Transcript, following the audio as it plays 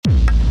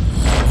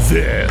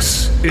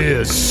This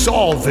is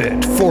Solve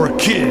It for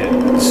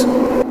Kids.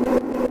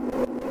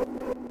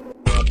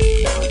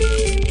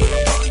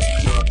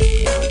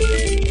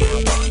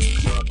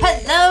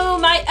 Hello,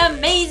 my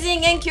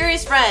amazing and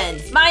curious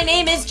friends. My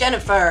name is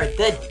Jennifer,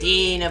 the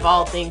Dean of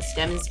all things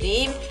STEM and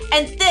STEAM,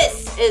 and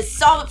this is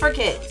Solve It for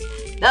Kids,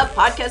 the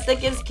podcast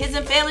that gives kids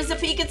and families a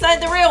peek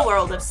inside the real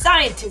world of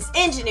scientists,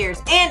 engineers,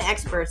 and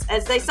experts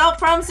as they solve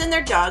problems in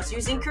their jobs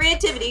using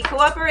creativity,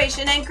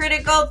 cooperation, and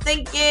critical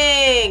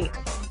thinking.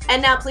 And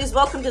now please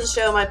welcome to the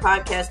show my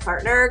podcast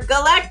partner,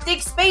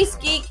 Galactic Space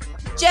Geek,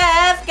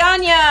 Jeff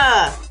Gagne.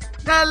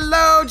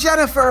 Hello,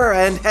 Jennifer,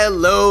 and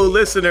hello,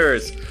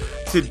 listeners.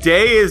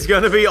 Today is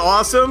going to be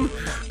awesome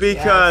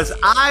because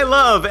I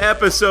love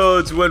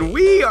episodes when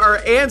we are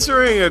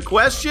answering a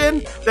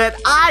question that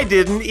I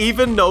didn't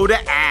even know to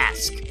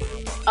ask.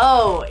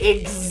 Oh,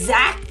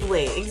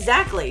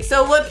 exactly.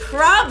 So what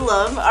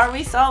problem are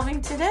we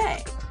solving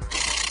today?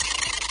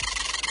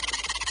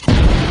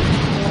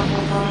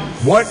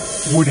 What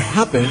would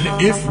happen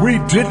if we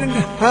didn't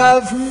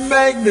have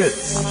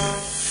magnets?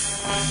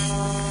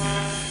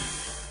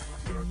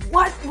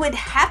 What would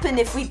happen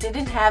if we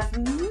didn't have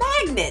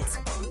magnets?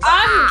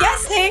 I'm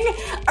guessing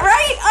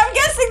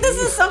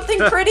this is something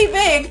pretty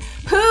big.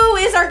 Who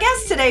is our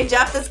guest today,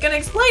 Jeff, that's going to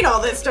explain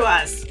all this to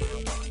us?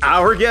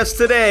 Our guest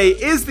today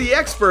is the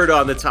expert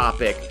on the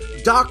topic,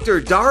 Dr.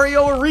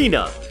 Dario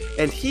Arena,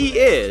 and he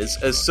is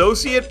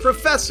Associate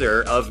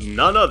Professor of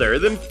none other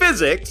than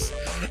physics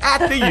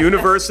at the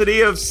University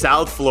of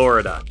South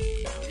Florida.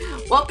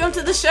 Welcome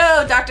to the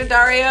show, Dr.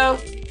 Dario.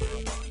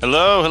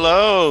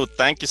 Hello.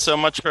 Thank you so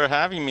much for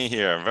having me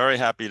here. Very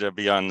happy to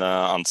be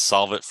on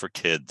Solve It for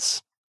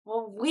Kids.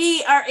 Well,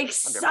 we are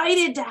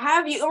excited to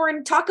have you. We're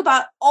going to talk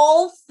about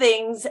all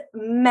things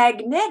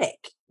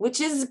magnetic,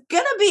 which is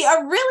going to be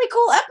a really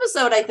cool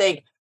episode, I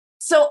think.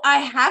 So I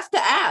have to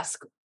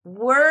ask,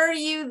 were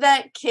you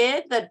that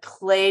kid that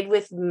played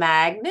with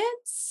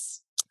magnets?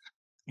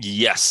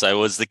 Yes, I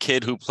was the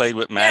kid who played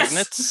with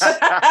magnets.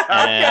 Yes.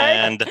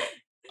 And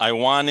I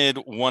wanted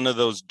one of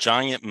those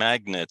giant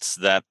magnets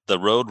that the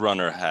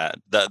Roadrunner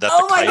had, that the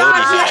Coyote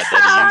had,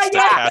 that he used to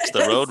catch the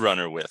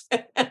Roadrunner with.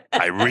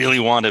 I really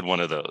wanted one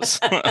of those.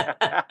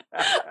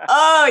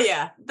 Oh,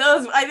 yeah.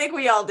 Those, I think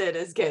we all did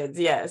as kids,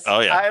 yes.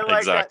 Oh, yeah, I like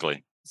exactly.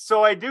 That.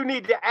 So I do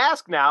need to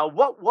ask now,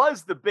 what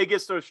was the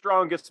biggest or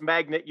strongest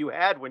magnet you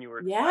had when you were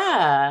a child?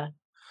 Yeah.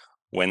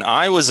 When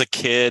I was a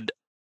kid,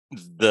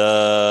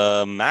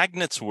 the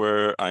magnets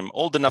were, I'm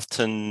old enough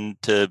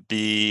to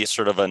be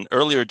sort of an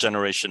earlier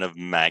generation of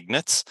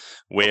magnets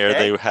where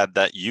they had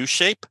that U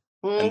shape,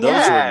 and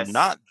those were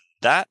not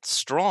that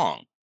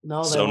strong.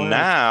 No, so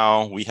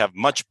now we have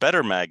much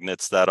better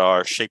magnets that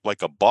are shaped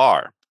like a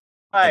bar.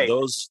 Right.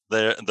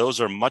 And those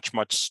are much,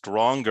 much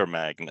stronger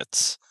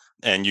magnets.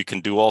 And you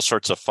can do all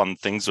sorts of fun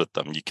things with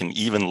them. You can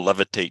even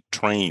levitate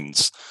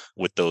trains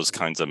with those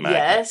kinds of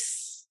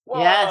magnets.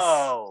 Yes,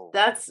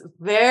 that's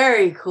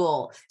very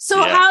cool.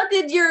 So how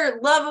did your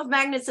love of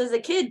magnets as a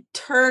kid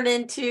turn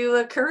into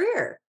a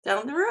career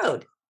down the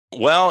road?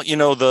 Well,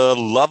 the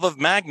love of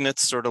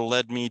magnets sort of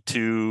led me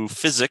to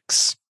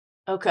physics.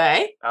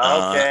 Okay.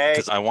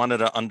 Because I wanted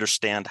to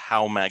understand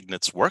how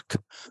magnets work.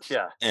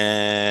 Yeah.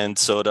 And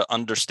so to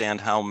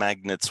understand how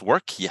magnets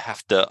work, you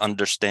have to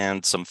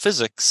understand some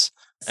physics.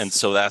 And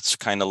so that's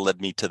kind of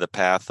led me to the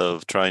path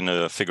of trying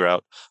to figure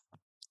out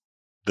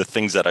the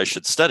things that I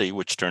should study,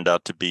 which turned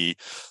out to be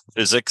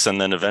physics. And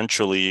then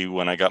eventually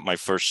when I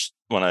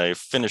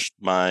finished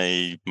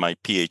my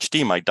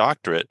PhD, my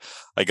doctorate,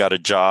 I got a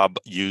job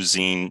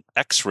using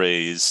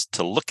X-rays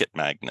to look at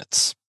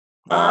magnets.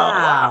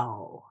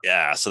 Wow.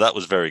 Yeah, so that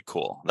was very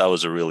cool. That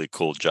was a really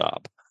cool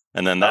job.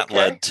 And then that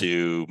led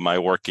to my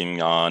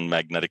working on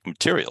magnetic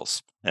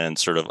materials and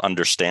sort of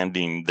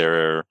understanding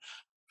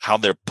how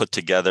they're put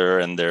together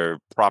and their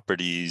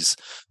properties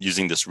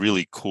using this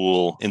really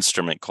cool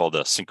instrument called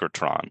a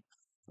synchrotron.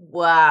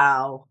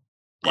 Wow.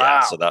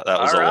 Yeah, so that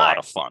was a lot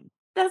of fun.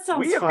 That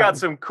sounds We have got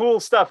some cool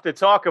stuff to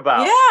talk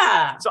about.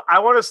 Yeah. So I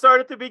want to start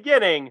at the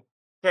beginning.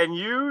 Can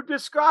you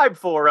describe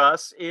for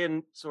us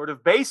in sort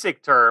of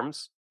basic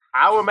terms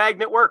how a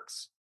magnet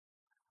works?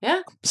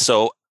 Yeah.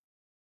 So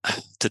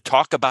to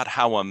talk about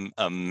how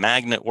a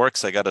magnet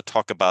works, I got to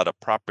talk about a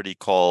property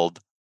called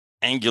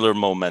angular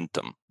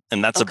momentum.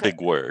 And that's a big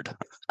word.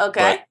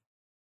 Okay. But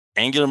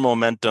angular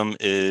momentum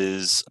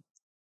is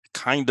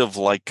kind of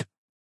like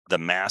the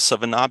mass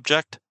of an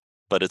object,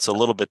 but it's a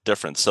little bit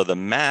different. So the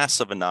mass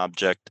of an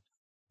object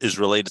is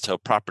related to a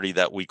property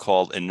that we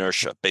call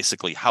inertia.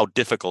 Basically, how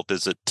difficult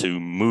is it to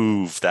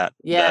move that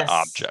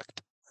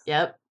object?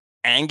 Yep.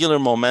 Angular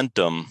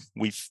momentum,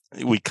 we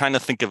kind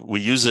of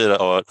we use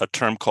a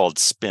term called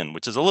spin,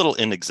 which is a little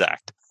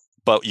inexact,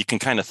 but you can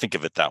kind of think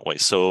of it that way.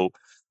 So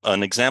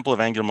an example of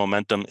angular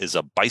momentum is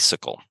a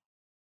bicycle.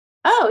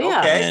 Oh,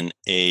 yeah. And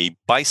a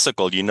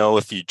bicycle,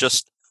 if you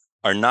just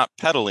are not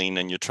pedaling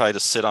and you try to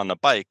sit on a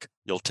bike,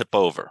 you'll tip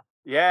over.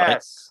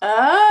 Yes. Right?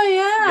 Oh,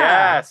 yeah.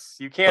 Yes.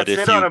 You can't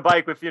sit on a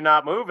bike if you're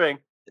not moving.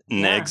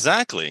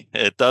 Exactly.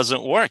 It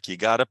doesn't work. You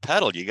got to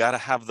pedal. You got to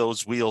have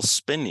those wheels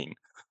spinning.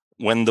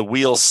 when the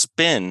wheels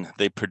spin,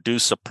 they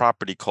produce a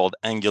property called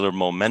angular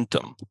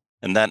momentum.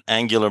 And that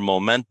angular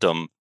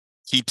momentum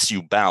keeps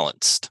you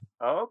balanced.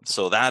 Oh,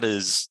 So that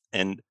is,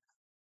 and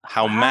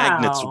how Wow.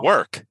 magnets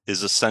work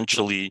is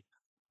essentially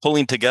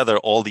pulling together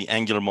all the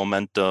angular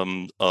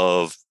momentum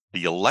of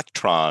the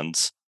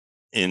electrons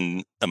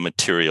in a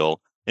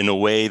material in a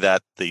way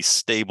that they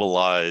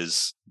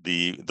stabilize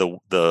the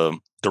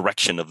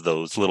direction of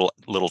those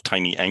little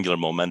tiny angular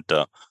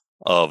momenta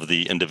of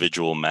the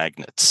individual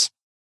magnets.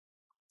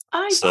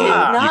 I So did you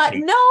not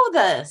can- know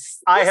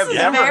this. I This have is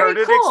never very heard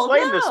it cool.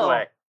 explained this No.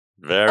 way.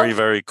 Very, Okay.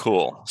 very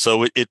cool.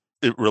 So it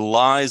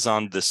relies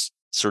on this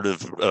sort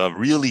of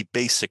really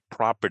basic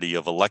property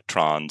of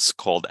electrons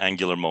called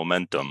angular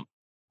momentum,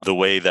 the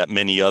way that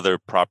many other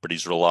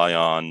properties rely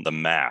on the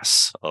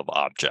mass of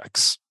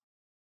objects.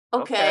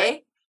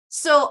 Okay.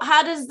 So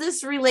how does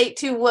this relate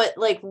to what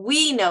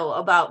we know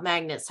about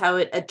magnets, how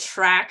it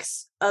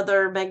attracts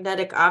other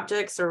magnetic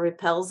objects or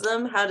repels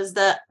them? How does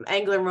that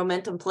angular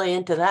momentum play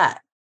into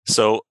that?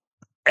 So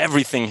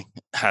everything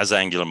has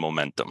angular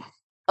momentum.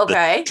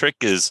 Okay. The trick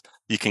is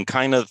you can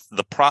kind of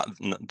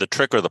the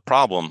trick or the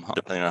problem,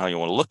 depending on how you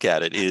want to look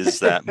at it, is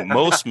that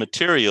most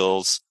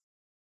materials,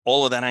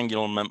 all of that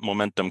angular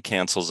momentum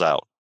cancels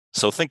out.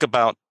 So think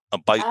about a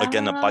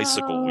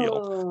bicycle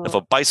wheel. If a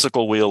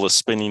bicycle wheel is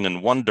spinning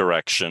in one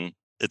direction,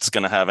 it's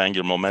going to have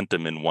angular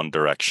momentum in one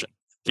direction.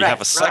 If you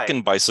have a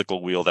second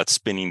bicycle wheel that's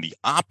spinning the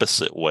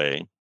opposite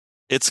way,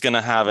 it's going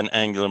to have an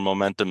angular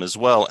momentum as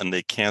well, and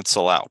they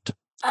cancel out.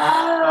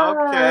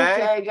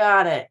 Okay,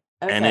 got it.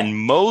 Okay. And in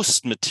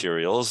most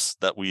materials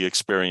that we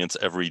experience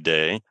every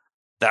day,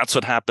 that's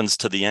what happens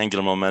to the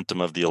angular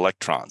momentum of the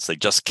electrons. They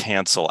just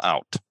cancel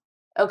out.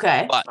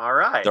 Okay. But All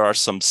right. there are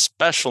some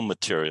special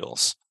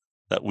materials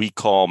that we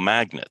call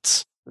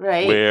magnets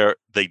Right. where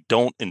they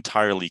don't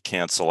entirely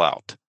cancel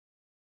out.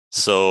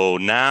 So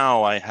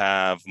now I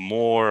have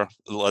more,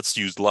 let's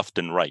use left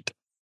and right.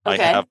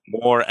 Okay. I have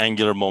more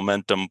angular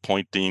momentum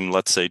pointing,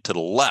 let's say, to the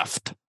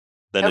left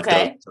than it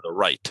Okay. does to the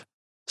right.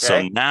 So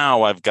Okay.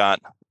 now I've got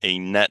a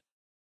net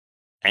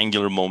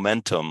angular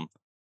momentum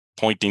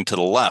pointing to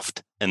the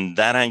left. And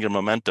that angular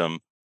momentum,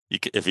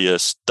 if you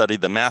study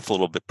the math a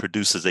little bit,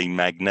 produces a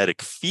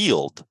magnetic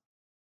field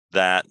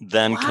that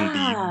then can be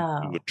Wow.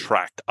 used to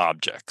attract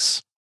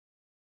objects.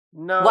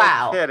 No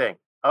Wow. kidding.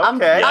 I'm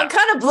Okay.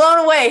 kind of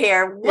blown away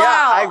here.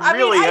 Wow. I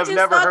really I have just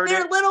never thought heard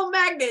they're it. little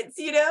magnets,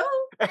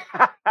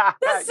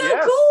 That's so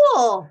Yes.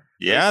 cool.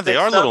 Yeah, they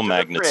stick are stuff little to the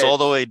magnets all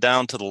the fridge. way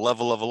down to the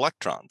level of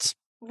electrons.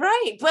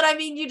 Right. But I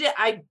mean,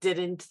 I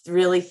didn't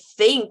really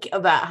think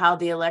about how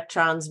the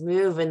electrons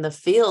move in the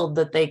field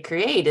that they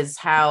create is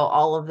how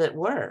all of it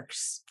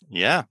works.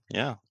 Yeah.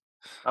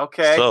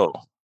 Okay. So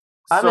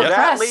I'm So that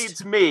impressed.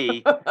 leads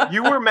me.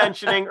 You were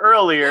mentioning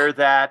earlier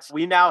that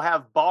we now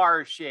have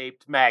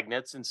bar-shaped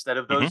magnets instead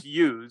of those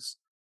U's.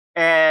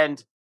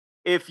 And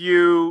if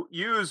you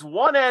use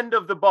one end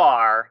of the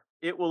bar,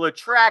 it will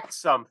attract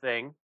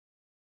something.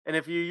 And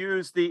if you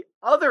use the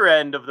other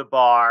end of the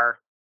bar,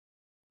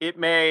 it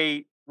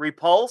may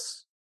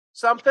repulse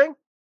something.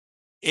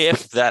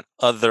 if that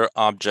other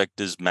object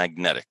is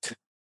magnetic,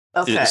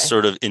 Okay. is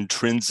sort of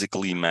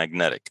intrinsically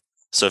magnetic.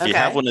 So if you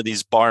have Okay. one of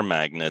these bar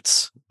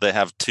magnets, they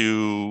have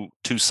two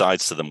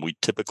sides to them. We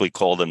typically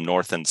call them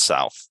north and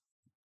south.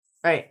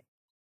 Right.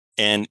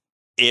 And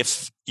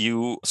if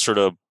you sort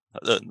of,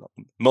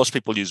 most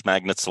people use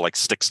magnets to like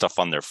stick stuff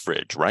on their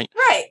fridge, right?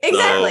 Right.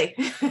 Exactly.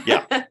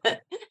 yeah. My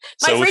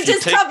So if fridge you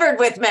is take- covered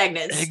with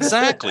magnets.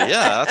 Exactly.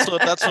 Yeah,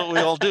 that's what we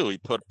all do. We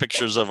put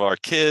pictures of our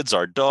kids,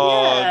 our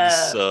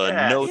dogs,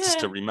 Yeah. notes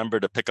Yeah. to remember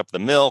to pick up the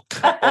milk,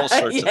 all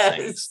sorts of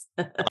things.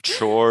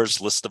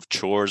 Chores, list of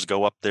chores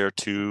go up there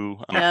too.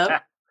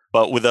 Yep.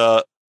 But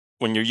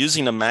when you're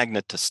using a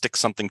magnet to stick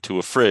something to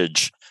a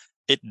fridge,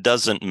 it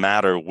doesn't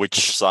matter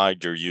which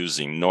side you're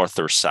using, north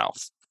or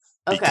south,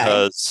 Okay.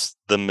 because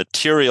the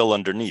material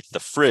underneath the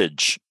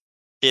fridge,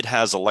 it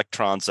has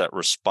electrons that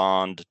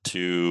respond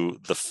to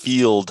the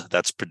field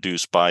that's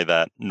produced by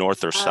that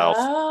north or south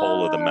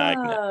pole of the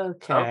magnet.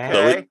 Okay.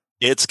 So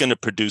it's going to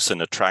produce an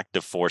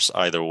attractive force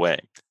either way.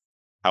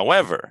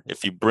 However,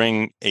 if you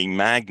bring a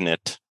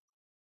magnet,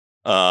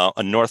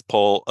 a north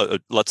pole,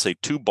 let's say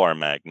 2 bar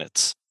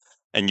magnets,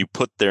 and you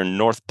put their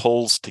north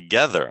poles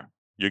together,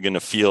 you're going to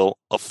feel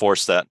a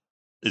force that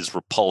is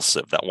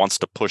repulsive, that wants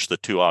to push the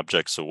 2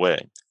 objects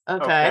away.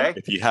 Okay.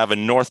 If you have a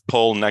north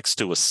pole next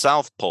to a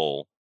south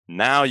pole,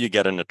 now you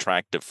get an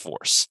attractive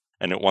force,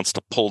 and it wants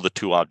to pull the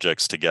 2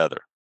 objects together.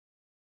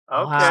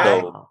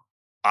 Okay. Wow.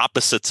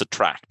 Opposites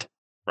attract,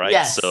 right?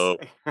 Yes. So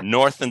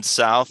north and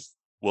south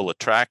will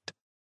attract,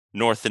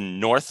 north and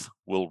north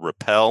will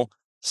repel,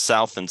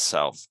 south and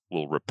south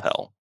will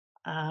repel.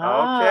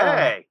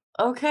 Okay.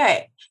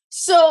 Okay.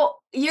 So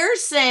you're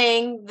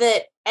saying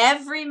that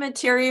every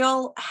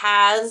material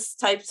has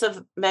types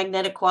of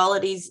magnetic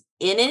qualities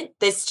in it.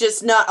 It's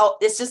just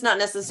not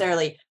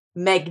necessarily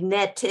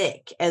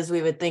magnetic as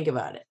we would think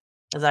about it.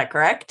 Is that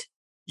correct?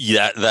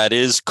 Yeah, that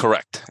is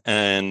correct.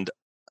 And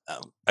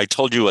I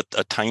told you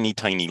a tiny,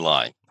 tiny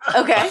lie.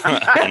 Okay.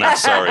 And I'm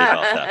sorry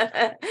about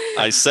that.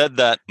 I said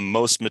that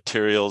most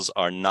materials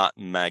are not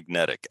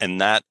magnetic, and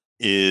that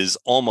is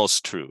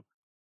almost true.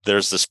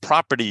 There's this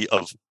property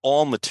of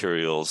all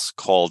materials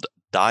called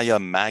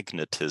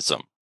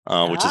diamagnetism,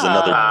 which is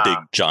another big,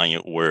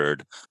 giant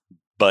word.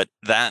 But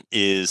that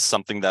is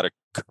something that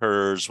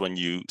occurs when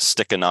you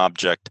stick an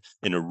object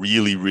in a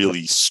really,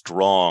 really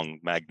strong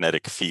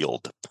magnetic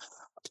field.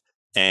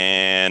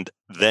 And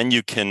then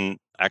you can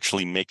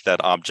actually make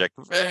that object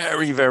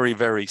very, very,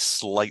 very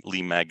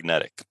slightly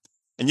magnetic.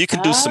 And you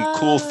can do some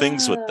cool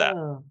things with that.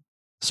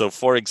 So,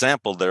 for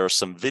example, there are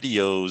some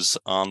videos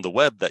on the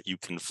web that you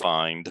can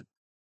find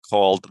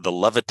called The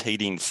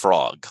Levitating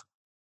Frog.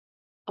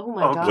 Oh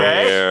my God.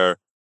 Where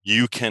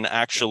you can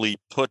actually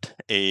put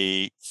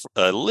a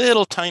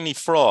little tiny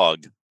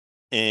frog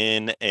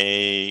in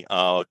a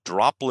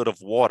droplet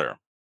of water,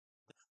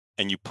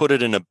 and you put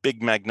it in a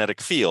big magnetic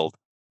field,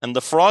 and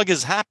the frog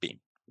is happy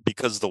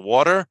because the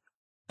water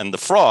and the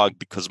frog,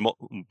 because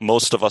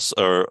most of us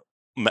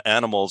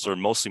animals are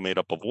mostly made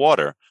up of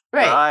water,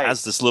 Right.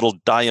 has this little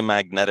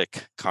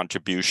diamagnetic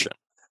contribution.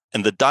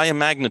 And the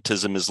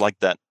diamagnetism is like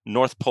that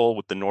North Pole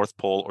with the North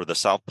Pole or the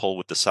South Pole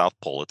with the South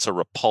Pole. It's a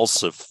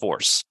repulsive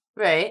force.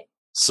 Right.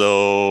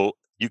 So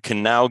you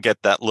can now get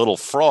that little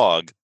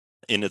frog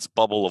in its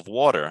bubble of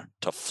water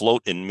to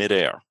float in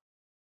midair.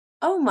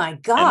 Oh my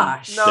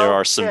gosh. There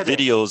are some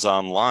videos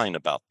online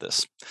about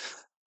this.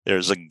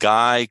 There's a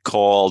guy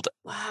called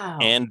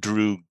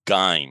Andrew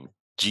Geim,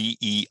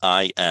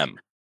 Geim.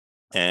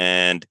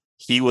 And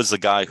he was the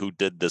guy who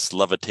did this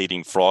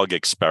levitating frog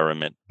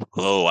experiment.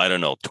 I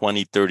don't know,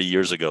 20, 30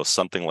 years ago,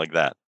 something like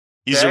that.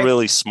 He's a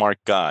really smart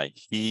guy.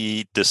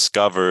 He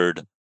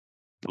discovered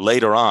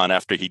later on,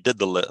 after he did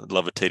the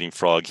levitating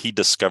frog, he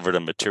discovered a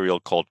material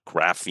called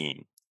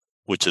graphene,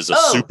 which is a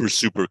super,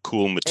 super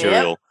cool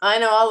material. Yep, I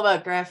know all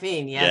about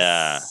graphene,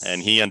 yes. Yeah,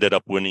 and he ended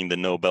up winning the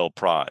Nobel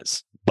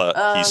Prize.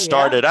 But he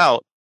started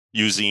out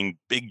using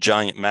big,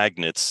 giant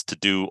magnets to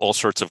do all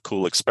sorts of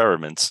cool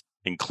experiments,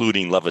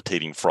 including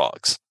levitating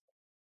frogs.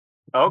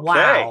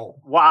 Okay.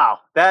 Wow.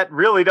 That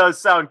really does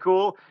sound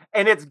cool.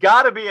 And it's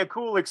got to be a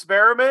cool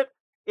experiment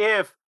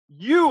if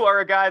you are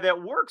a guy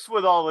that works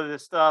with all of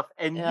this stuff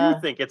and you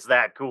think it's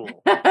that cool.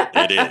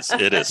 It is.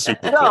 It is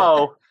super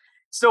cool.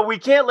 So we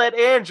can't let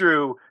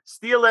Andrew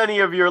steal any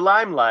of your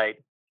limelight.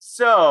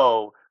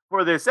 So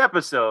for this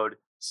episode,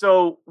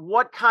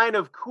 what kind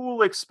of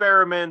cool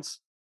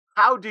experiments,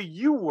 how do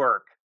you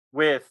work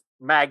with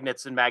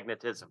magnets and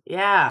magnetism?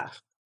 Yeah.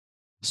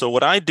 So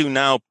what I do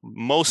now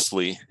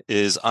mostly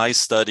is I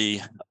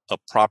study a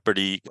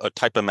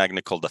type of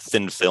magnet called a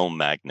thin film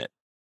magnet.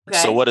 Okay.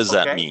 So what does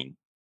that mean?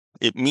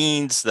 It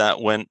means that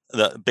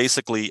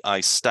basically I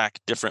stack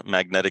different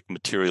magnetic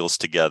materials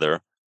together,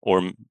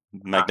 or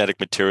magnetic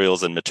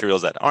materials and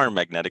materials that aren't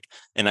magnetic,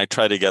 and I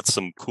try to get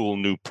some cool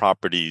new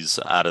properties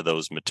out of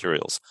those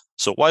materials.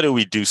 So why do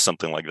we do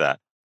something like that?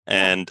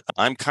 And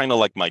I'm kind of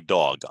like my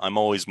dog. I'm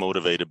always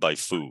motivated by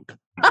food.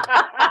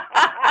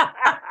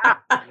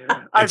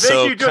 I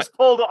think you just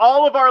pulled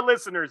all of our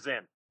listeners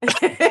in.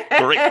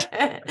 Great.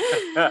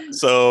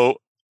 So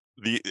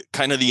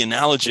the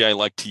analogy I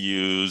like to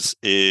use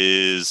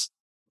is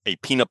a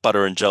peanut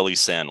butter and jelly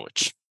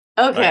sandwich.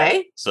 Okay.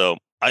 Right? So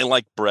I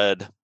like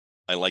bread.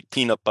 I like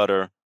peanut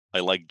butter.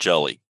 I like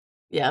jelly.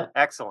 Yeah.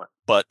 Excellent.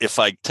 But if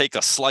I take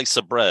a slice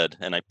of bread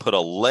and I put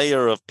a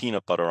layer of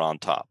peanut butter on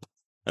top,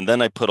 and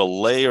then I put a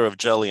layer of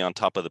jelly on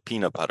top of the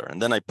peanut butter,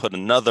 and then I put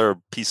another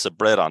piece of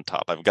bread on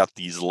top, I've got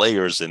these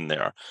layers in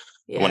there.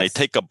 Yes. When I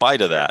take a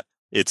bite of that,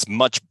 it's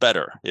much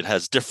better. It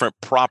has different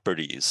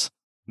properties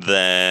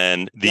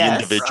than the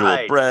individual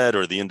bread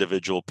or the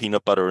individual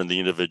peanut butter and the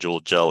individual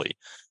jelly.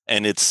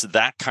 And it's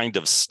that kind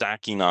of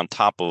stacking on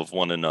top of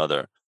one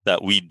another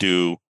that we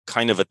do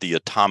kind of at the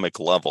atomic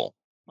level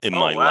in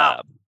my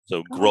lab.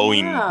 So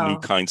growing new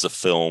kinds of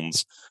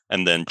films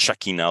and then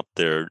checking out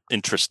their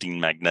interesting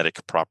magnetic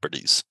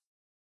properties.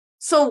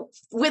 So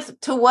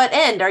to what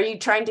end? Are you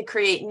trying to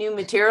create new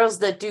materials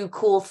that do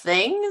cool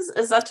things?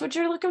 Is that what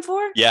you're looking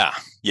for?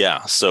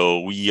 Yeah.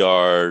 So we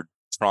are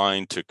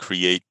trying to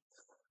create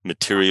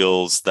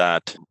materials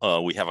that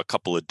we have a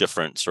couple of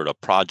different sort of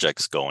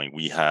projects going.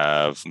 We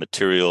have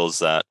materials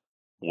that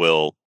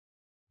will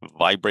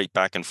vibrate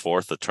back and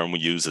forth. The term we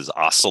use is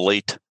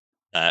oscillate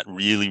at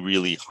really,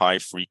 really high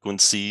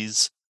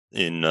frequencies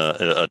in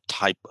a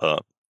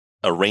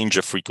range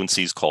of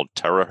frequencies called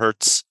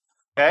terahertz,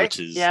 which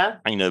is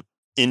kind of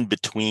in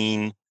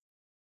between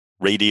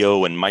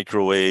radio and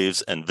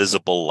microwaves and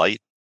visible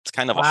light. It's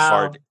kind of a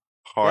hard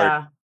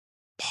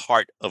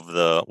part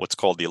of what's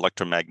called the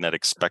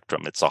electromagnetic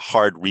spectrum. It's a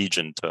hard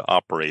region to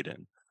operate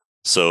in.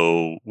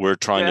 So we're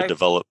trying to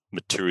develop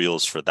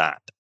materials for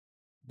that.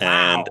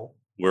 And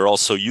we're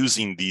also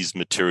using these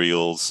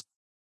materials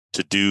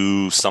to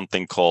do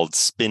something called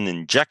spin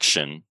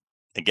injection.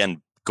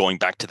 Again, going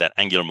back to that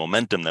angular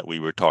momentum that we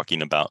were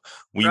talking about,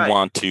 we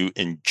want to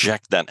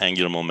inject that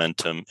angular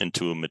momentum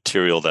into a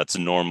material that's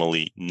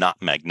normally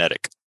not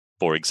magnetic.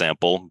 For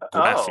example,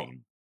 graphene.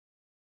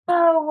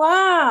 Oh,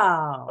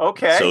 wow.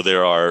 Okay. So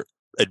there are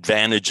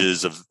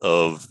advantages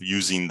of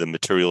using the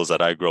materials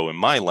that I grow in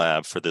my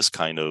lab for this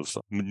kind of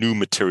new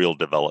material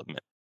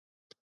development.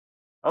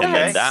 Okay. And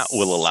then that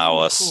will allow so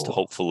us cool.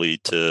 hopefully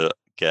to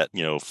get,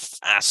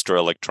 faster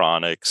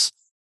electronics,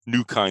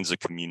 new kinds of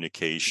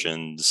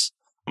communications.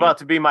 About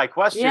to be my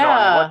question on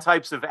Yeah. what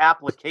types of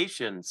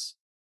applications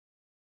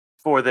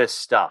for this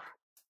stuff.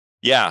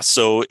 Yeah,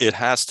 so it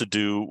has to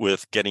do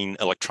with getting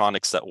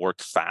electronics that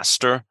work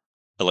faster,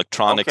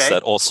 electronics Okay.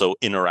 that also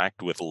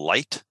interact with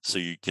light. So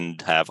you can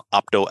have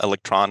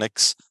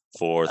optoelectronics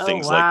for Oh,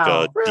 things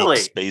wow. like Really?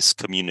 deep space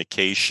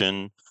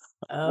communication,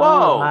 Oh,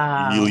 Whoa.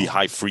 wow. really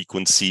high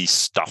frequency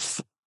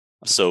stuff.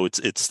 So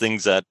it's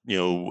things that,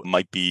 we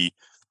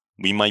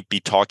might be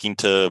talking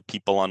to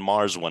people on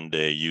Mars one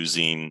day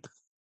using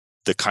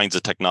the kinds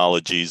of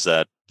technologies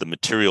that the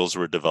materials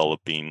we're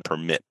developing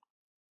permit.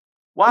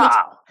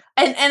 Wow.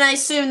 And I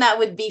assume that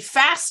would be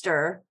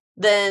faster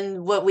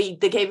than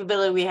the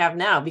capability we have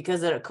now,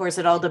 because of course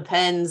it all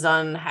depends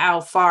on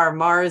how far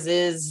Mars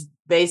is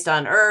based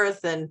on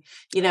Earth. And,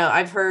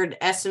 I've heard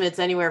estimates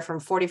anywhere from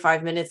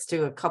 45 minutes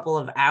to a couple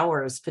of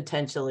hours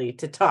potentially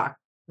to talk.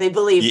 They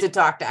believe to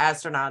talk to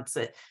astronauts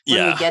when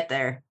we get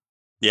there.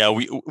 Yeah,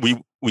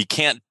 we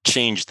can't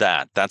change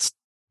that.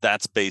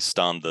 That's based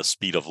on the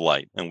speed of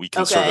light, and we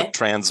can sort of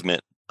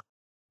transmit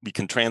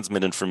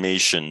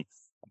information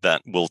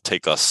that will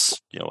take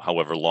us,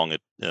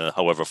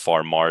 however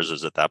far Mars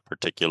is at that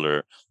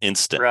particular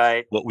instant.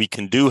 Right. What we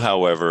can do,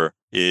 however,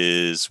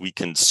 is we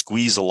can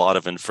squeeze a lot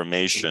of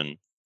information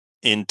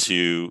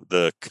into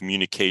the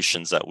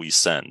communications that we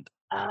send.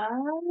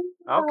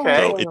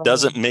 Okay. So it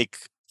doesn't make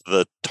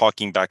the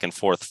talking back and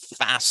forth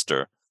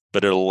faster,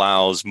 but it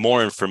allows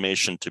more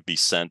information to be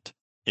sent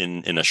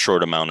in a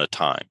short amount of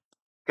time.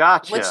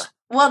 Gotcha.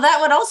 Well, that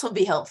would also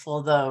be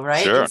helpful, though,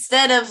 right? Sure.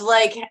 Instead of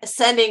like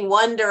sending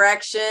one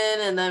direction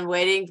and then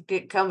waiting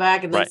to come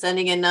back and then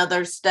sending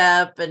another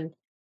step. And,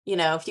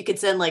 if you could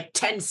send like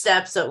 10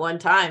 steps at one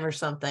time or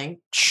something.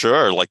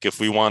 Sure. Like if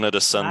we wanted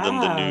to send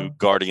them the new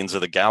Guardians of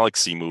the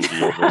Galaxy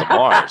movie over to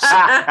Mars,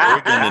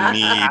 we're going to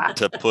need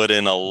to put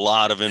in a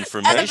lot of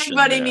information.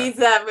 Everybody needs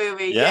that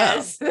movie. Yeah.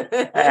 Yes.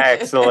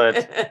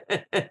 Excellent.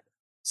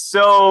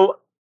 So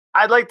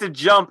I'd like to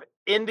jump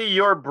into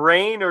your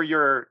brain or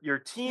your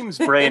team's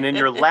brain in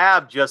your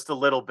lab just a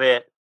little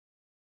bit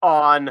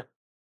on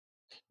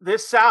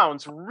this.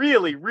 Sounds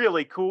really,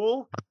 really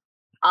cool.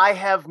 I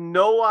have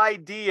no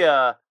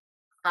idea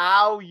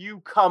how you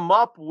come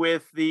up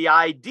with the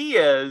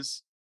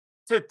ideas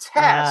to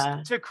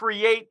test, to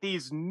create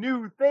these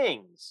new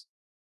things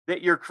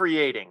that you're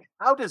creating.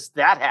 How does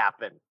that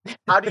happen?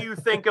 How do you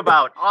think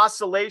about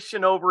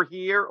oscillation over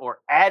here or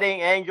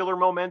adding angular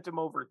momentum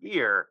over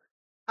here?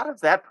 How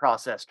does that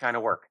process kind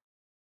of work?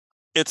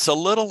 It's a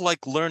little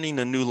like learning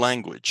a new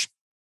language.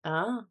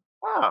 Oh.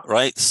 Wow.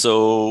 Right?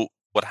 So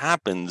what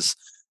happens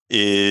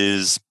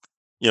is,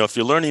 if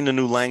you're learning a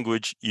new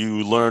language,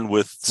 you learn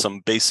with some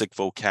basic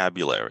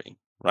vocabulary,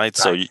 right?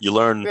 So you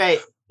learn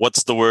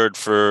what's the word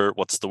for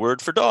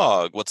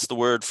dog, what's the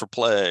word for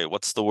play,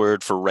 what's the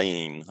word for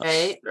rain.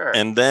 Right. Sure.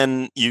 And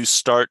then you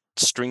start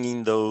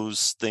stringing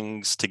those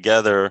things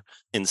together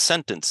in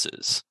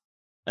sentences.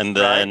 And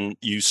then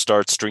you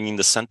start stringing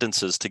the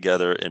sentences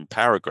together in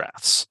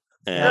paragraphs.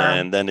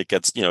 And then it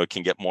gets, it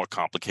can get more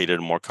complicated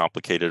and more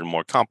complicated and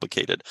more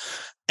complicated.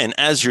 And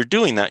as you're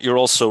doing that, you're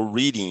also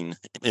reading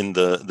in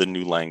the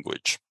new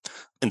language.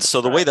 And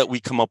so the way that we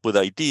come up with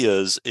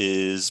ideas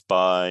is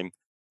by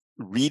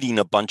reading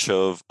a bunch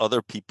of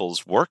other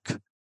people's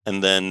work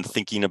and then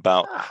thinking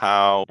about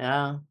how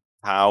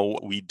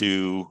we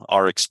do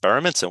our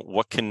experiments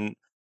and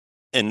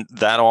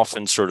that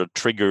often sort of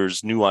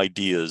triggers new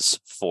ideas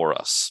for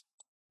us.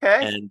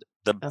 Okay. And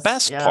the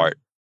best part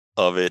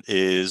of it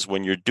is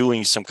when you're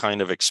doing some kind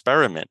of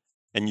experiment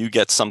and you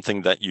get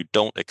something that you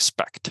don't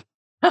expect.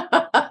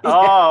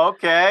 Oh,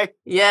 okay.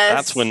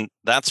 Yes.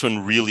 That's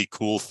when really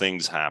cool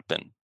things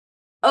happen.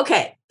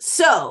 Okay.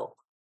 So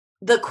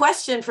the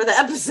question for the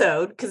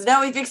episode, because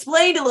now we've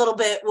explained a little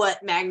bit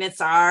what magnets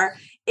are,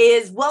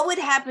 is what would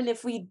happen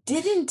if we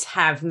didn't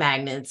have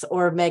magnets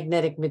or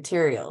magnetic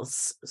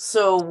materials?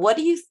 So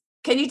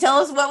can you tell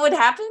us what would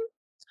happen?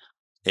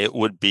 It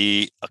would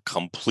be a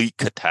complete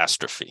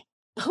catastrophe.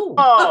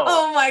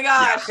 Oh my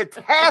gosh. Yeah,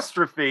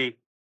 catastrophe.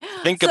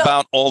 Think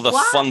about all the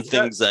fun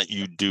things that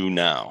you do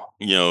now.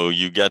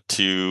 You get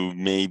to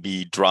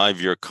maybe drive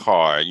your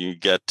car. You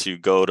get to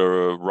go to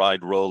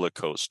ride roller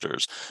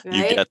coasters. Right?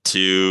 You get to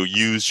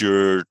use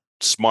your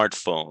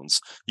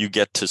smartphones. You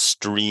get to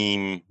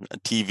stream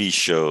TV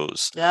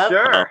shows. Yep.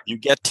 Sure. You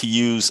get to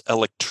use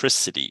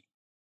electricity.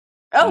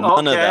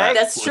 None of that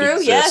that's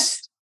true.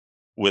 Yes.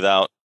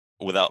 Without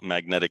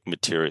magnetic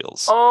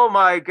materials. Oh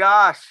my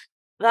gosh.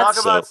 Talk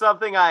about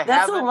something I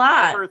haven't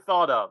ever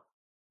thought of.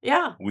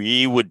 Yeah.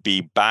 We would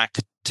be back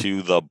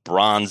to the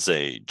Bronze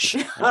Age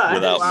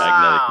without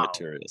magnetic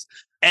materials.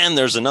 And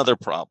there's another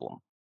problem.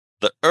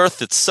 The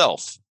Earth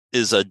itself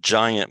is a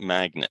giant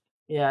magnet.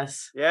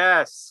 Yes.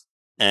 Yes.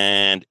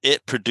 And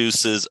it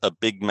produces a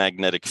big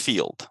magnetic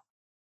field.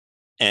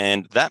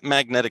 And that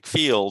magnetic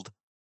field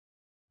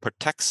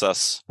protects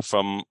us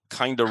from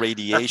kind of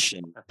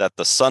radiation that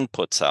the sun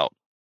puts out.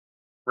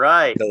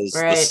 Right. Because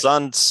the Right.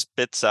 sun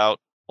spits out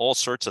all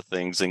sorts of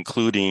things,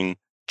 including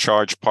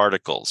charged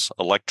particles,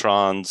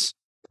 electrons,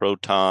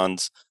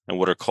 protons, and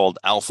what are called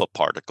alpha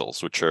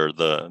particles, which are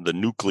the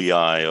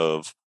nuclei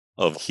of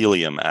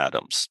helium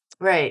atoms.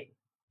 Right.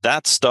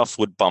 That stuff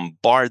would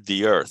bombard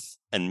the Earth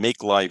and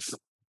make life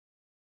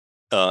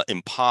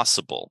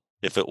impossible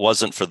if it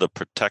wasn't for the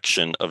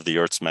protection of the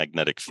Earth's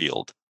magnetic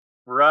field.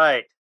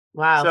 Right.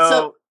 Wow.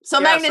 So, So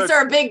yeah, magnets so-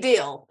 are a big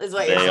deal, is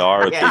what you're They saying.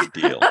 are a Yeah. big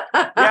deal.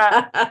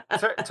 Yeah.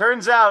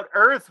 Turns out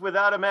Earth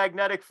without a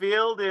magnetic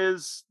field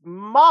is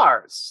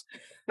Mars.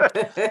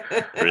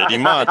 Pretty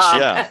much,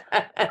 yeah.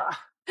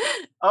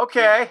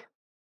 Okay.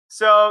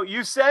 So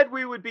you said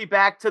we would be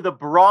back to the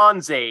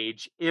Bronze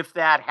Age if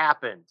that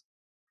happened.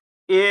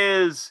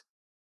 Is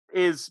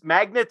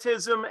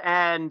magnetism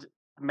and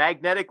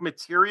magnetic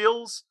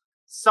materials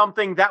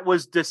something that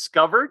was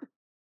discovered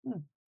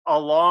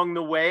along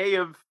the way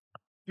of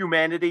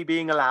humanity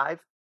being alive?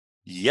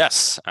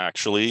 Yes,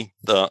 actually,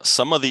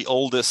 some of the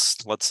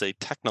oldest, let's say,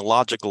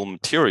 technological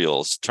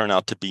materials turn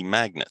out to be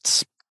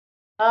magnets.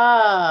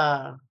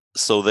 Ah.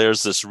 So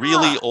there's this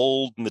really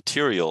old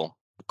material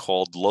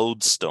called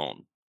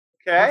lodestone,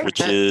 Okay.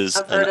 which is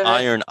I've heard an of it.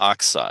 iron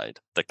oxide.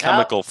 The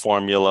chemical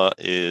formula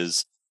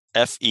is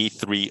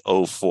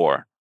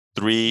Fe3O4,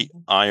 3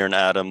 iron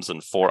atoms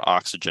and 4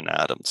 oxygen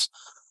atoms.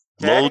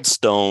 Okay.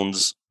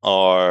 Lodestones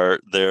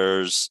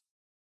there's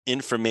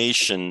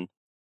information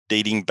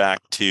dating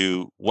back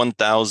to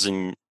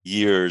 1,000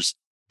 years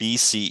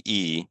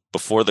BCE,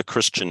 before the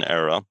Christian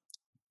era,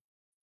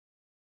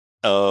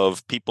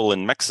 of people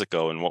in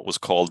Mexico in what was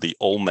called the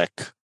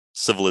Olmec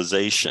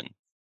civilization,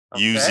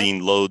 Okay.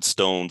 using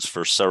lodestones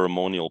for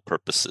ceremonial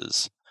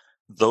purposes.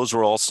 Those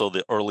were also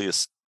the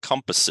earliest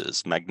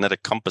compasses,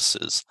 magnetic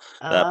compasses,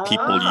 that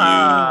people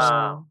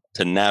Ah. used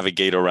to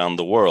navigate around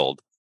the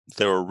world.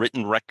 There are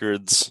written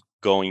records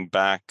going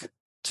back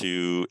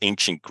to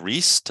ancient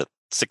Greece, to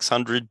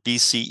 600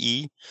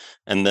 BCE,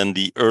 and then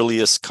the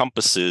earliest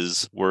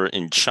compasses were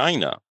in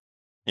China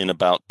in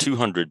about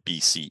 200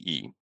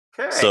 BCE.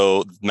 Okay.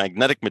 So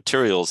magnetic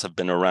materials have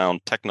been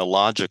around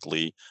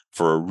technologically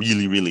for a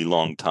really, really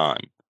long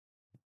time.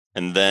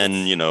 And then,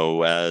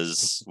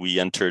 as we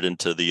entered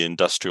into the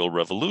Industrial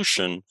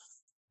Revolution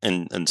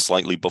and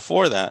slightly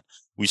before that,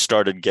 we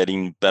started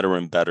getting better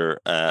and better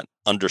at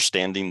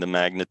understanding the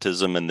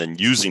magnetism and then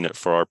using it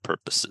for our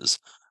purposes.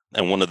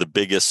 And one of the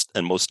biggest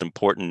and most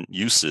important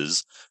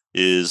uses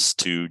is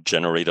to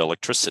generate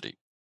electricity,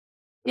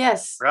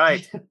 Yes.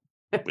 Right.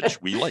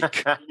 which we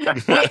like. We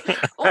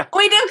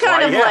do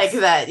kind Why, of yes. like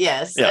that.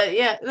 Yes.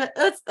 Yeah.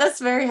 That's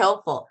very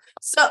helpful.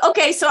 So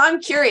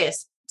I'm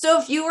curious. So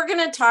if you were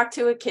going to talk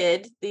to a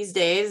kid these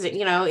days,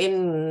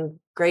 in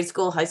grade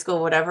school, high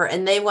school, whatever,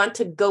 and they want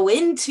to go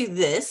into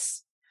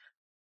this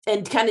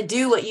and kind of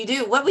do what you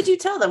do, what would you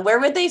tell them? Where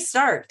would they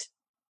start?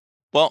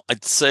 Well,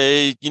 I'd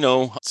say,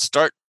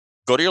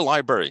 go to your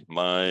library.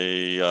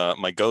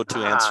 My go-to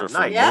answer for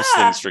nice. most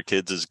Yeah. things for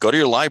kids is go to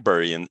your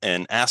library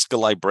and ask a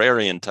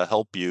librarian to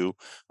help you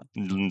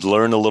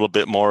learn a little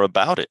bit more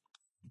about it.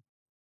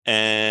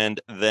 And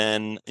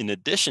then in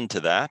addition to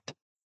that,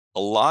 a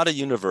lot of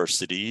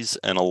universities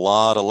and a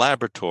lot of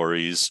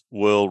laboratories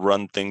will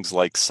run things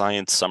like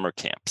science summer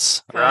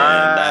camps. And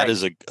that Right.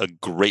 is a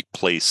great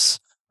place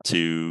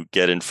to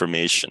get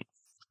information.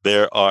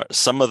 There are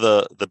some of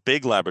the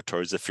big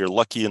laboratories, if you're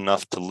lucky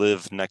enough to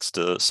live next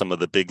to some of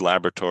the big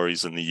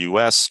laboratories in the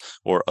US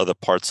or other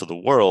parts of the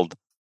world,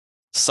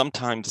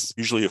 sometimes,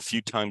 usually a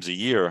few times a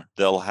year,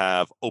 they'll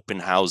have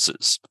open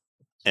houses.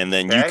 And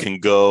then you Okay. can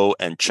go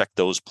and check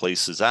those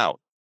places out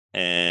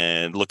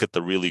and look at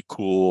the really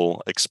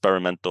cool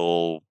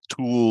experimental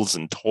tools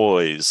and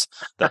toys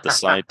that the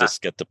scientists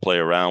get to play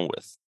around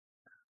with.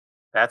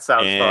 That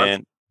sounds fun.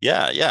 And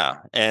yeah.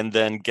 And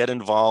then get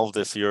involved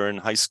if you're in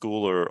high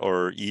school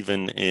or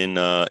even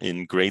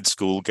in grade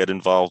school, get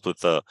involved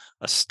with a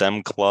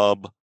STEM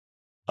club,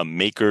 a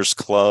makers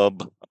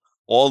club.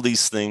 All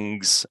these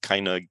things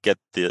kind of get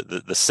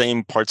the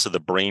same parts of the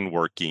brain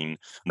working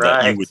that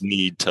Right. you would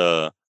need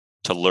to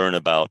learn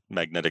about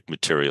magnetic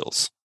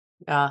materials.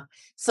 Yeah.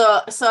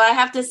 So I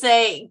have to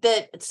say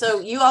that,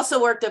 so you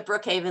also worked at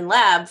Brookhaven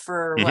Lab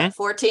for Mhm.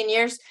 14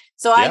 years.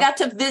 So I Yeah. got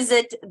to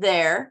visit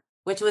there,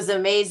 which was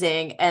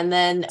amazing. And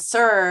then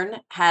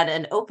CERN had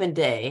an open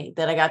day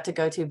that I got to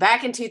go to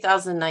back in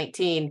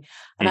 2019.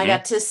 And I Mhm.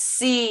 got to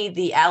see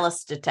the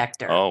Alice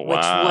detector, Oh, which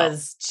wow.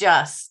 was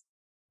just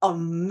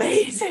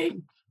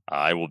amazing.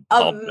 I will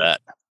Um, bet.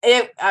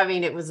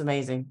 It was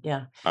amazing.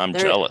 Yeah. I'm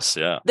there- jealous.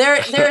 Yeah.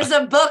 There's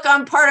a book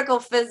on particle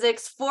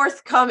physics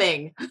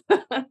forthcoming.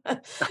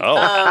 Oh,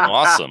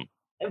 awesome.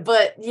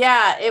 But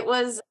yeah, it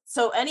was,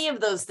 so any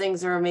of those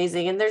things are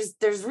amazing. And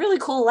there's really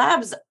cool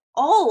labs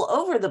all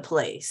over the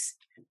place.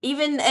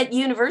 Even at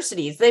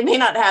universities, they may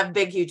not have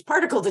big, huge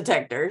particle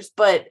detectors,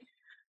 but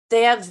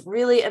they have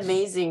really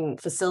amazing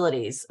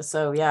facilities.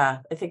 So yeah,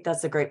 I think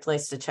that's a great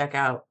place to check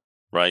out.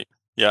 Right.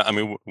 Yeah. I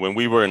mean, when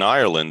we were in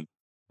Ireland,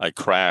 I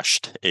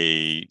crashed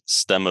a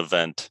STEM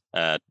event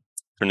at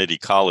Trinity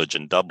College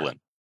in Dublin.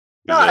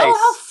 Nice.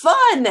 Oh,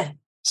 how fun!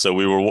 So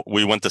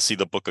we went to see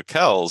the Book of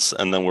Kells,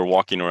 and then we're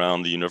walking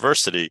around the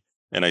university,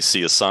 and I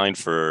see a sign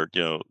for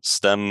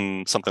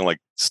STEM, something like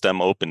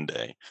STEM Open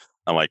Day.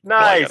 I'm like,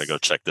 well, I gotta go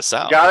check this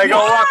out. Gotta go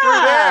walk through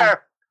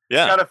there.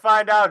 Yeah, gotta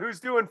find out who's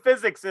doing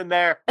physics in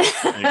there.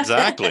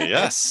 Exactly.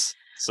 Yes.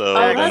 So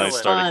then I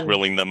started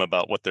grilling them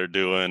about what they're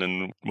doing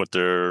and what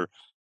their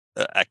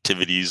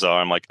activities are.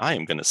 I'm like, I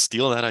am gonna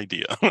steal that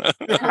idea.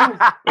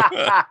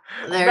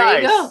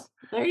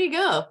 There you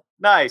go.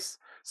 Nice.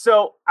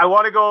 So I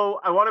want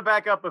to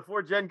back up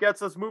before Jen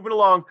gets us moving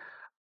along.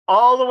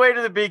 All the way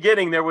to the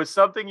beginning, there was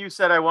something you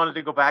said I wanted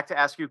to go back to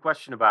ask you a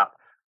question about.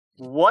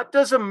 What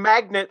does a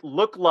magnet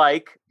look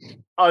like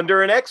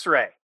under an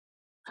X-ray?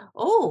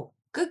 Oh,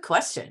 good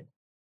question.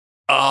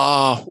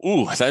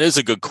 That is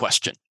a good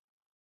question.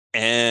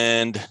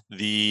 And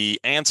the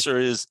answer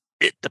is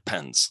it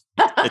depends.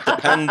 It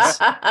depends.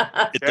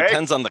 It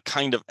depends on the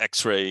kind of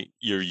X-ray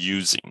you're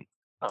using.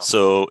 Oh.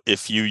 So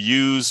if you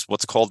use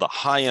what's called a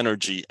high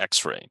energy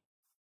X-ray,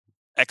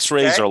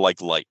 X-rays are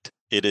like light.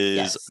 It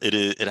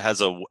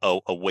has a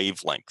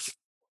wavelength.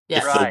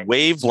 Yes. If the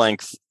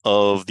wavelength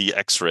of the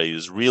X-ray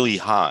is really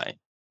high,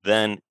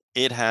 then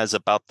it has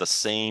about the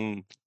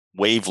same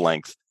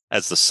wavelength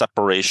as the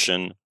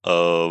separation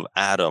of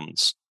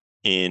atoms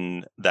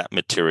in that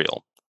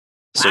material.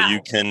 Wow. So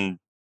you can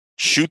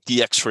shoot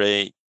the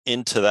X-ray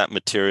into that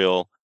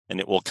material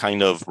and it will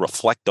kind of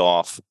reflect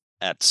off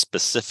at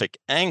specific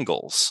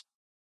angles.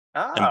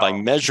 Oh. And by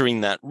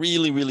measuring that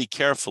really, really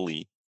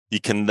carefully,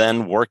 you can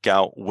then work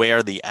out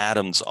where the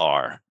atoms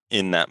are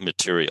in that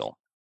material.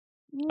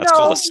 That's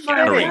called a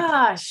scattering. Oh my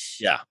gosh.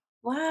 Yeah.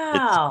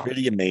 Wow. It's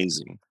pretty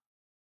amazing.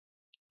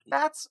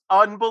 That's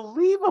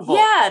unbelievable.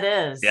 Yeah, it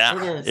is.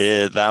 Yeah. It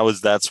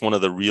is. That's one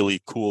of the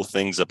really cool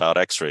things about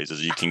X-rays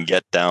is you can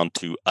get down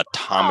to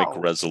atomic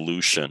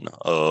resolution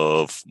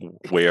of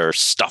where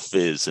stuff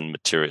is in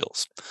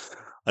materials.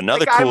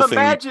 Another cool thing.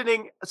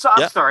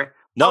 I'm sorry.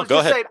 No, go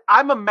ahead.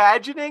 I'm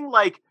imagining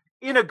like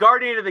in a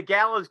Guardian of the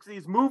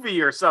Galaxy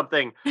movie or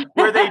something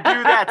where they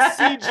do that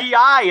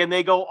CGI and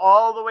they go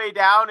all the way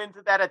down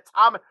into that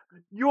atomic.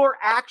 You're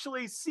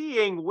actually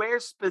seeing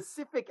where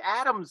specific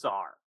atoms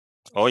are.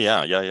 Oh,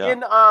 yeah.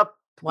 In a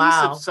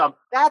piece of something.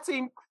 That's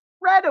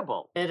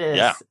incredible. It is.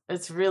 Yeah.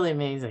 It's really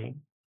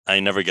amazing. I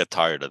never get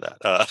tired of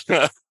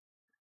that.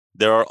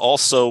 There are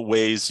also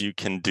ways you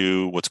can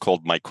do what's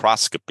called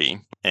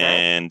microscopy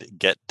and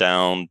get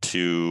down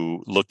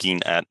to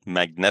looking at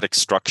magnetic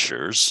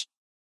structures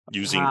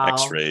using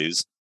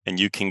X-rays. And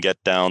you can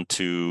get down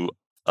to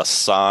a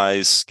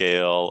size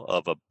scale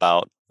of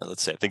about,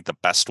 let's say, I think the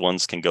best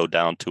ones can go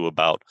down to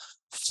about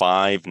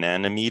 5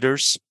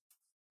 nanometers.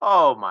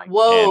 Oh my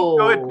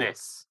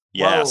goodness.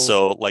 Yeah. Whoa.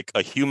 So like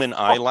a human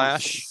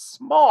eyelash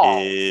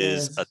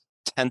is a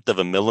 1/10 of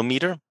a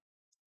millimeter.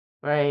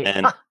 Right.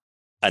 And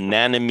a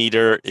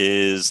nanometer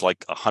is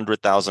like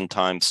 100,000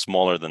 times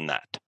smaller than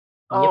that.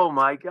 Oh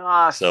my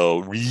gosh. So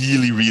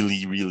really,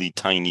 really, really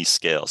tiny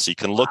scale. So you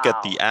can look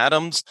at the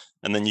atoms,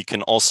 and then you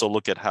can also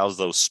look at how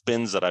those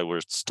spins that I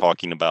was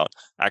talking about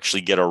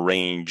actually get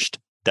arranged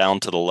down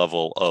to the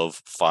level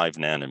of 5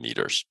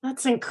 nanometers.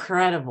 That's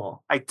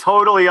incredible. I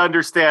totally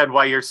understand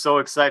why you're so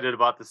excited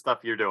about the stuff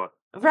you're doing.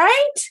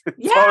 Right?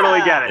 Yeah.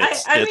 Totally get it.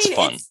 It's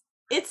fun.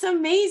 It's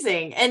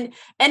amazing. And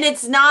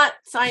it's not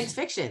science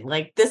fiction.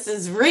 Like, this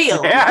is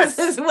real. Yes.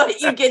 This is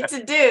what you get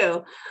to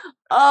do.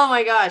 Oh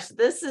my gosh,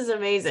 this is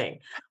amazing.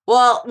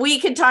 Well, we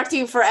could talk to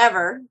you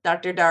forever,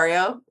 Dr.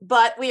 Dario,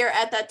 but we are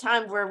at that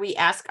time where we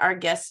ask our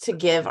guests to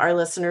give our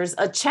listeners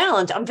a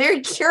challenge. I'm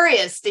very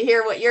curious to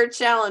hear what your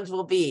challenge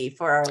will be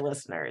for our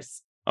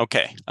listeners.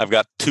 Okay, I've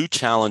got 2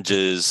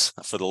 challenges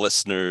for the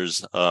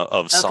listeners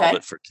of Solve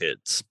It for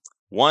Kids.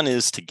 One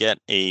is to get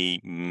a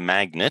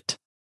magnet,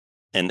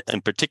 and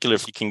in particular,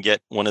 if you can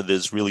get one of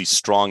those really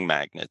strong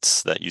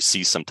magnets that you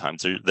see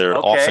sometimes. They're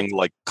often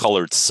like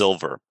colored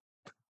silver.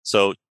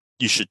 So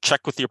you should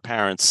check with your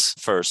parents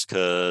first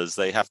because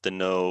they have to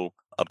know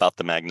about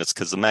the magnets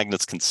because the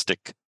magnets can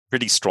stick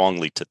pretty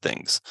strongly to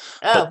things.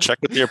 But check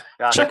with your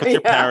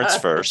parents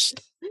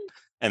first,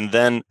 and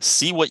then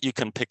see what you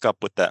can pick up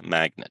with that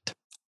magnet.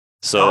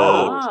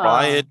 So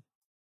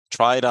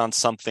try it on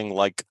something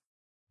like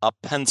a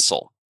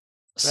pencil.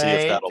 See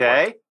if that'll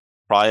work.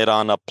 Try it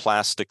on a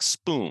plastic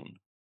spoon.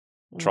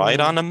 Try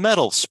it on a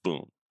metal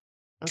spoon.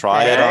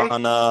 Try it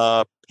on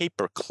a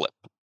paper clip.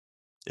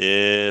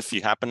 If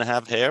you happen to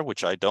have hair,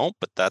 which I don't,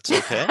 but that's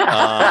okay, you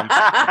can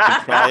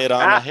try it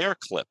on a hair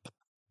clip.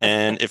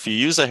 And if you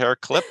use a hair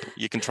clip,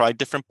 you can try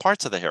different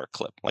parts of the hair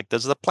clip. Like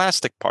does the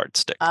plastic part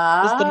stick?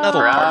 Does the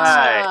metal part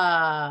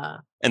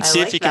stick? And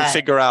see if you can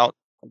figure out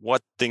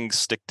what things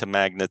stick to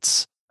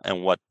magnets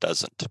and what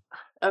doesn't.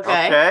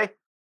 Okay.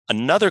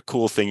 Another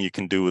cool thing you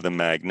can do with a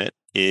magnet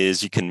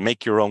is you can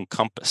make your own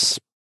compass.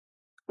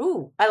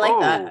 Ooh, I like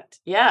that.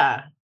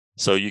 Yeah.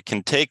 So you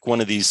can take one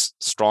of these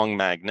strong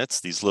magnets,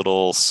 these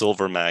little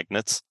silver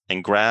magnets,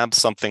 and grab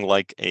something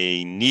like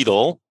a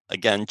needle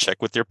again,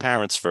 check with your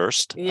parents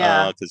first.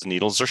 Yeah. Because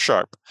needles are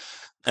sharp.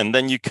 And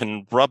then you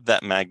can rub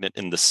that magnet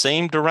in the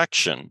same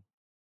direction,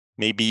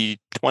 maybe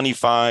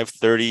 25,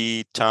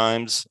 30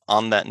 times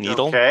on that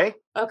needle. Okay.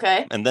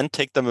 Okay. And then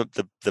take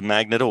the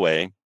magnet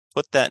away.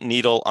 Put that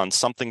needle on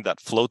something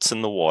that floats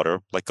in the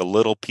water, like a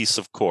little piece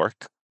of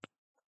cork.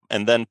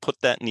 And then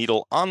put that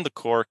needle on the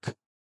cork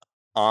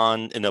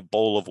in a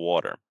bowl of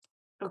water.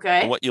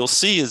 Okay. And what you'll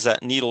see is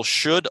that needle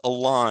should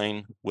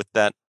align with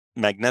that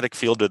magnetic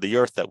field of the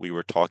earth that we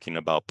were talking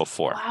about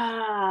before.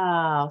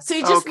 Wow. So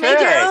you just make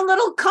your own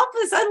little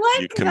compass. I like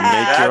that. You can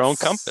make your own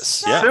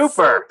compass. Yeah. That's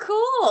Super. so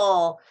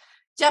cool.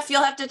 Jeff,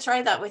 you'll have to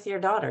try that with your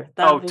daughter.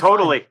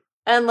 Totally. Fun.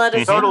 And let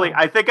us Totally. know.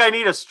 I think I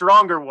need a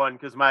stronger one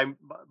because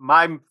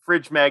my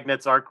fridge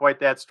magnets aren't quite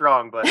that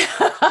strong. But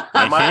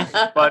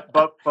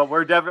but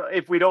we're definitely,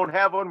 if we don't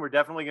have one, we're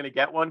definitely going to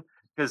get one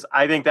because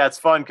I think that's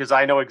fun because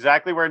I know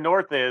exactly where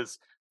north is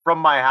from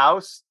my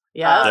house.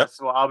 Yeah.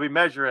 So I'll be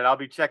measuring. I'll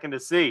be checking to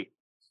see.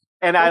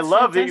 And That's I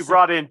love that you fantastic.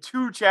 brought in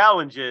 2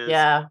 challenges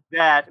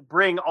that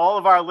bring all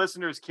of our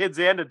listeners, kids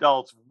and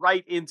adults,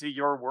 right into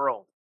your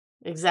world.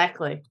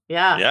 Exactly.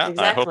 Yeah. Yeah.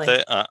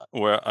 Exactly.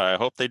 I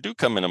hope they do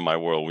come into my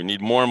world. We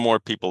need more and more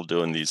people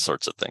doing these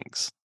sorts of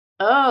things.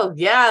 Oh,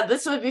 yeah.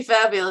 This would be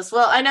fabulous.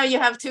 Well, I know you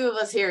have 2 of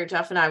us here.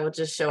 Jeff and I will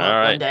just show up All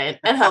right. one day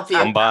and help you.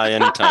 Come by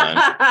anytime.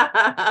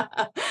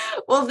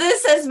 Well,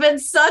 this has been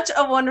such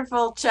a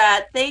wonderful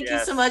chat. Thank you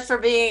Yes. so much for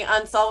being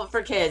on Solve It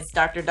for Kids,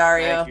 Dr.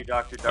 Dario. Thank you,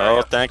 Dr. Dario.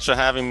 Oh, thanks for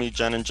having me,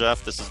 Jen and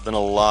Jeff. This has been a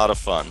lot of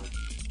fun.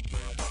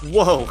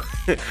 Whoa,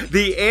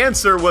 the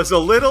answer was a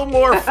little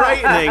more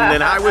frightening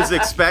than I was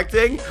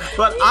expecting,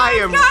 but I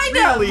am kind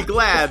of. really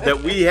glad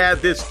that we had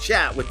this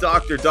chat with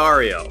Dr.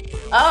 Dario.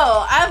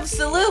 Oh,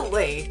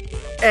 absolutely.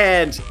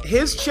 And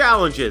his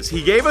challenges,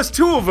 he gave us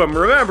 2 of them,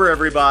 remember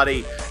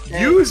everybody.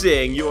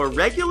 Using your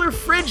regular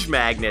fridge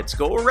magnets,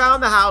 go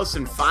around the house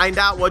and find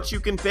out what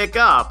you can pick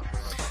up.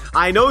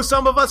 I know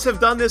some of us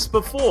have done this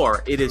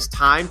before. It is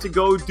time to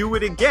go do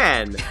it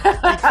again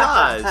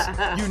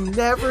because you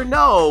never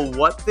know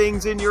what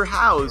things in your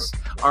house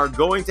are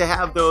going to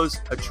have those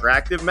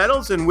attractive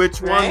metals and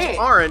which Right. ones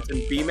aren't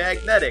and be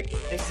magnetic.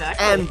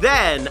 Exactly. And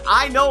then,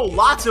 I know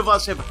lots of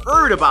us have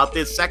heard about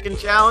this second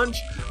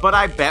challenge, but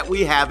I bet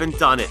we haven't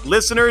done it.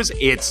 Listeners,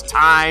 it's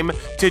time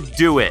to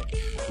do it.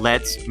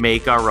 Let's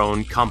make our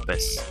own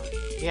compass.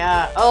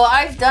 Yeah. Oh,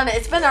 I've done it.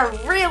 It's been a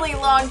really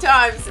long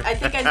time. I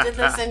think I did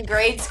this in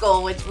grade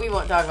school, which we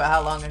won't talk about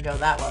how long ago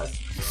that was.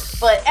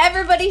 But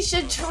everybody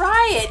should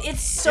try it.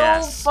 It's so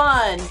Yes.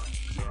 fun.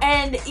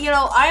 And,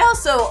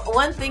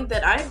 one thing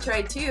that I've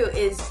tried too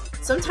is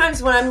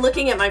sometimes when I'm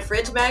looking at my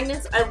fridge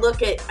magnets,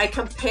 I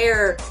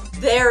compare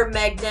their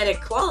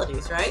magnetic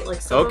qualities, right?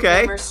 Like some of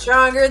them are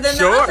stronger than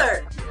the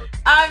other.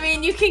 I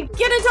mean, you can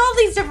get into all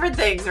these different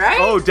things, right?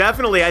 Oh,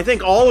 definitely. I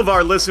think all of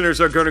our listeners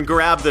are going to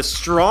grab the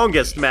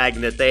strongest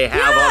magnet they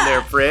have on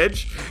their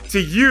fridge to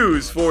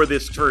use for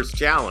this first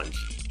challenge.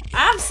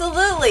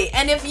 Absolutely.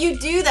 And if you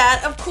do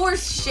that, of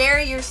course,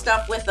 share your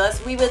stuff with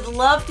us. We would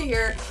love to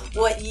hear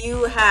what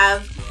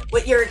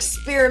your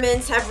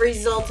experiments have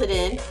resulted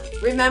in.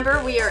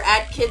 Remember, we are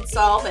at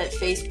KidSolve at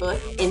Facebook,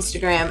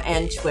 Instagram,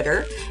 and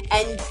Twitter.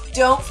 And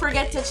don't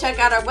forget to check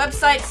out our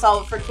website,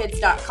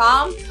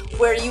 solveitforkids.com,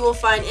 where you will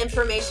find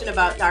information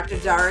about Dr.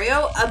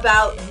 Dario,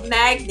 about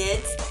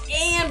magnets,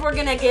 and we're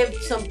going to give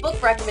some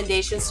book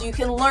recommendations so you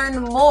can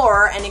learn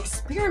more and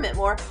experiment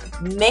more.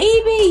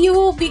 Maybe you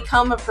will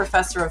become a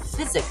professor of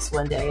physics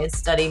one day and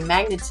study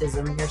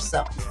magnetism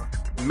yourself.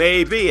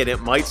 Maybe, and it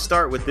might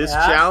start with this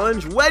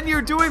challenge. When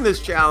you're doing this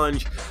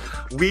challenge,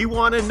 we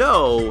want to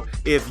know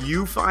if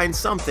you find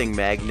something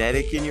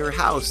magnetic in your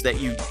house that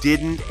you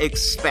didn't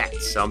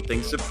expect,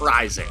 something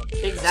surprising.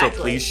 Exactly. So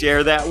please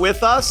share that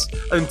with us.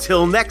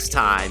 Until next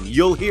time,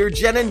 you'll hear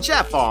Jen and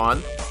Jeff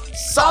on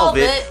Solve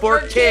It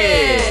for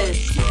Kids.